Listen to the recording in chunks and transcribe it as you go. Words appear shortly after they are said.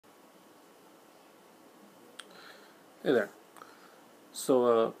Hey there.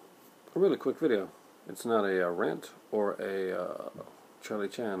 So, a really quick video. It's not a rant or a Charlie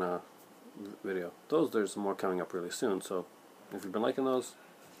Chan video. There's more coming up really soon, so if you've been liking those,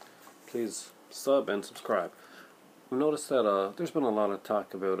 please sub and subscribe. I've noticed that there's been a lot of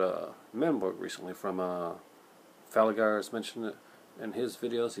talk about Manborg recently from Falagar has mentioned it in his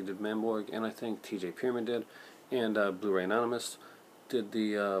videos. He did Manborg, and I think TJ Pyramid did, and Blu-ray Anonymous did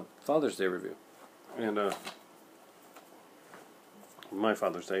the Father's Day review. And my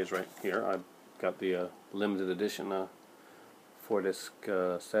Father's Day is right here. I've got the limited edition 4-disc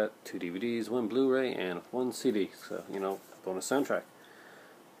set, 2 DVDs, 1 Blu-ray, and 1 CD. So, bonus soundtrack.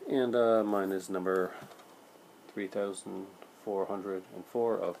 And mine is number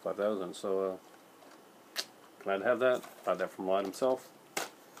 3,404 of 5,000. So, glad to have that. Bought that from Lloyd himself.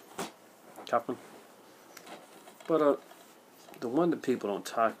 Kaufman. But the one that people don't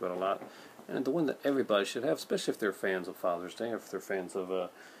talk about a lot, and the one that everybody should have, especially if they're fans of Father's Day, or if they're fans of the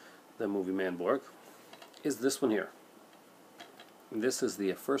movie Manborg, is this one here. This is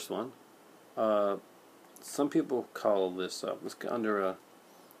the first one. Some people call this, it's under a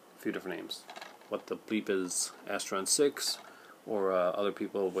few different names. What the bleep is Astron-6, or other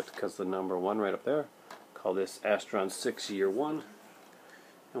people, because the number 1 right up there, call this Astron-6 Year 1.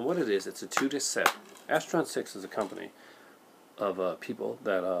 And what it is, it's a 2-disc set. Astron-6 is a company of people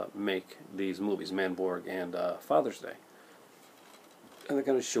that make these movies, Manborg and Father's Day. And they're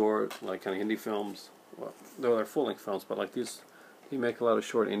kind of short, like kind of indie films. Well, they're full-length films, but like these, they make a lot of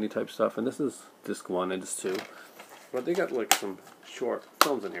short indie type stuff. And this is disc 1 and disc 2. But they got like some short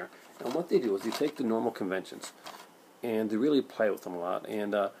films in here. And what they do is they take the normal conventions and they really play with them a lot.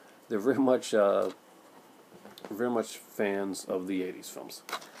 And they're very much fans of the 80s films.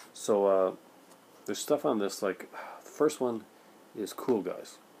 So there's stuff on this, like the first one is Cool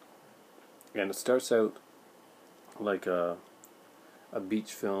Guys, and it starts out like a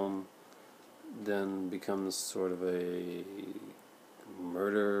beach film, then becomes sort of a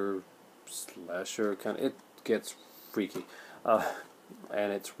murder slasher kind of. It gets freaky,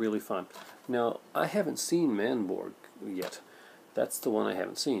 and it's really fun. Now, I haven't seen Manborg yet. That's the one I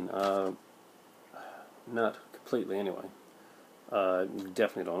haven't seen. Not completely, anyway.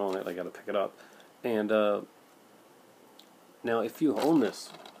 Definitely don't own it. I got to pick it up. And now, if you own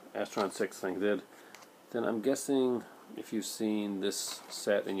this Astron-6 thing, then I'm guessing if you've seen this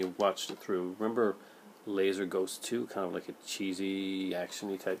set and you've watched it through, remember Laser Ghost 2, kind of like a cheesy,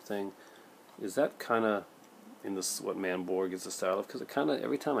 action-y type thing? Is that kind of in this what Manborg is the style of? Because it kind of,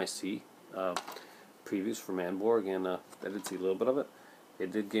 every time I see previews for Manborg, and I did see a little bit of it,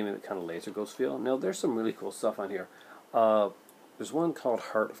 it did give me that kind of Laser Ghost feel. Now, there's some really cool stuff on here. There's one called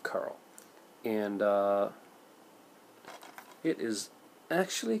Heart of Carl, and it is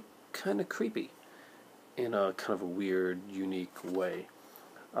actually kind of creepy in a kind of a weird, unique way.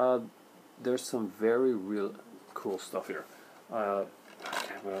 There's some very real cool stuff here. What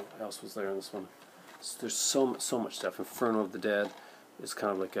else was there in this one? There's so much stuff. Inferno of the Dead is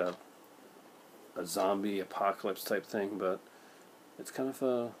kind of like a zombie apocalypse type thing, but it's kind of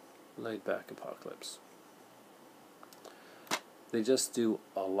a laid-back apocalypse. They just do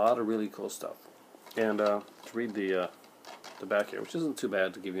a lot of really cool stuff. And to read the back here, which isn't too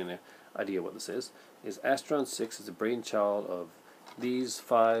bad to give you an idea what this is Astron-6 is the brainchild of these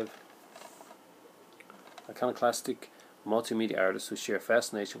 5 iconoclastic multimedia artists who share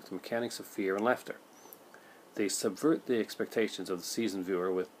fascination with the mechanics of fear and laughter. They subvert the expectations of the seasoned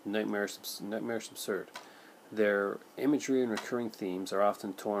viewer with nightmarish absurd. Their imagery and recurring themes are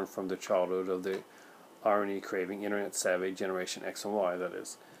often torn from their childhood of the irony-craving, internet-savvy Generation X and Y, that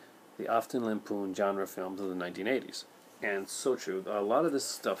is. They often lampoon genre films of the 1980s. And so true. A lot of this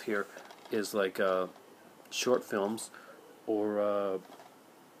stuff here is like short films or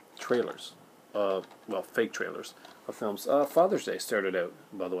trailers. Well, fake trailers of films. Father's Day started out,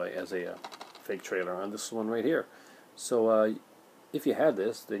 by the way, as a fake trailer on this one right here. So if you had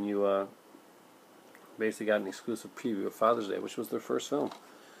this, then you basically got an exclusive preview of Father's Day, which was their first film.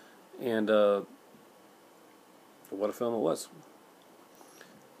 And what a film it was.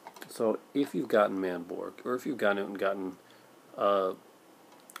 So if you've gotten Manborg, or if you've gone out and gotten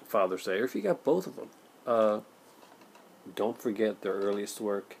Father's Day, or if you got both of them, don't forget their earliest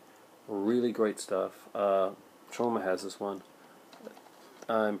work. Really great stuff. Troma has this one.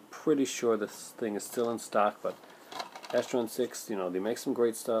 I'm pretty sure this thing is still in stock, but Astron-6, they make some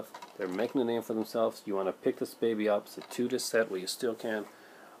great stuff. They're making a name for themselves. You want to pick this baby up. It's a 2-disc set where you still can.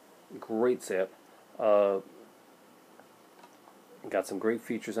 Great set. Got some great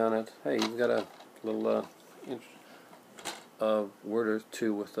features on it. Hey, you've got a little word or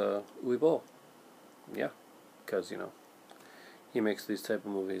two with Uwe Boll. Yeah, because, you know, he makes these type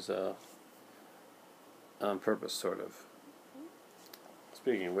of movies on purpose, sort of.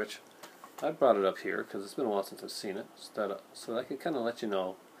 Speaking of which, I brought it up here because it's been a while since I've seen it, so that I can kind of let you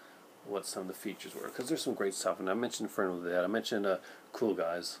know what some of the features were, because there's some great stuff. And I mentioned Inferno of that. I mentioned Cool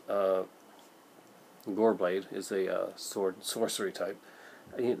Guys. Goreblade is a sorcery type.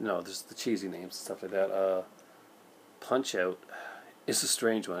 You know, there's the cheesy names and stuff like that. Punch Out is a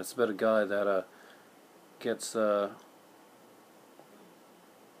strange one. It's about a guy that gets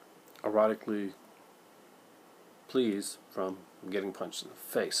erotically pleased from getting punched in the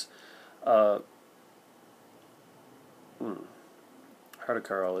face. Heart of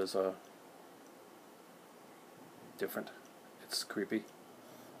Carl is different. It's creepy.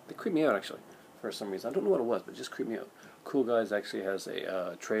 It creeped me out, actually, for some reason. I don't know what it was, but it just creeped me out. Cool Guys actually has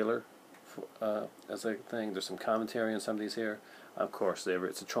a trailer for, as a thing. There's some commentary on some of these here. Of course,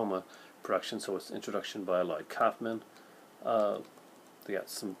 it's a Trauma production, so it's introduction by Lloyd Kaufman. They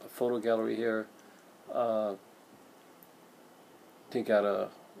got a photo gallery here. They got a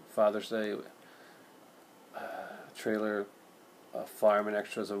Father's Day trailer, fireman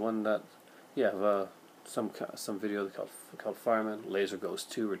extras, and one that some video called Fireman. Laser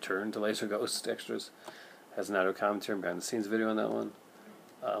Ghost 2 Return to Laser Ghost extras has another commentary and behind the scenes video on that one.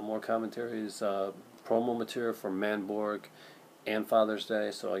 More commentaries, promo material for Manborg and Father's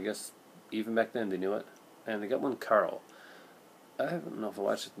Day. So I guess even back then they knew it. And they got one Carl. I don't know if I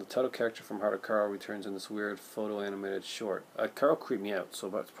watched it. The title character from Heart of Carl returns in this weird photo animated short. Carl creeped me out, so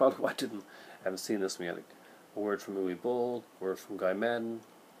that's probably why I haven't seen this one yet. A word from Uwe Boll, word from Guy Madden.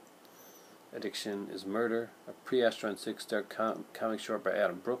 Addiction is Murder, a pre-Astron-6 dark comic short by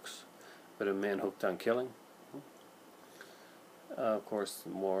Adam Brooks, about a man hooked on killing. Of course,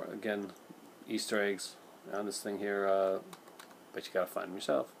 more, again, Easter eggs on this thing here, but you gotta find them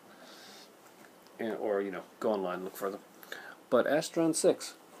yourself. Or, you know, go online and look for them. But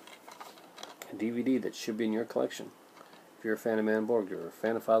Astron-6, a DVD that should be in your collection. If you're a fan of Manborg, you're a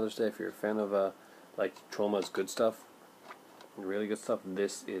fan of Father's Day, if you're a fan of, like, Troma's good stuff, really good stuff,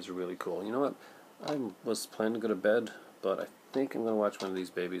 this is really cool. You know what? I was planning to go to bed, but I think I'm going to watch one of these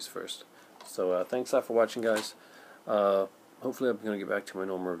babies first. So, thanks a lot for watching, guys. Hopefully I'm going to get back to my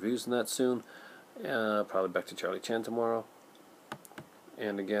normal reviews on that soon. Probably back to Charlie Chan tomorrow.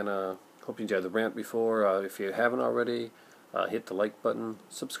 And again, hope you enjoyed the rant before. If you haven't already, hit the like button,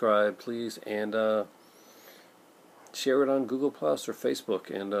 subscribe, please, and share it on Google Plus or Facebook,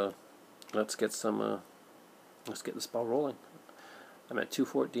 and let's get this ball rolling. I'm at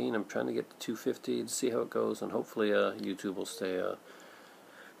 214. I'm trying to get to 250 to see how it goes, and hopefully YouTube will stay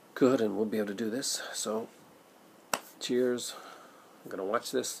good, and we'll be able to do this. So, cheers. I'm going to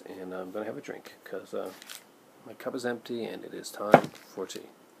watch this, and I'm going to have a drink, because my cup is empty, and it is time for tea.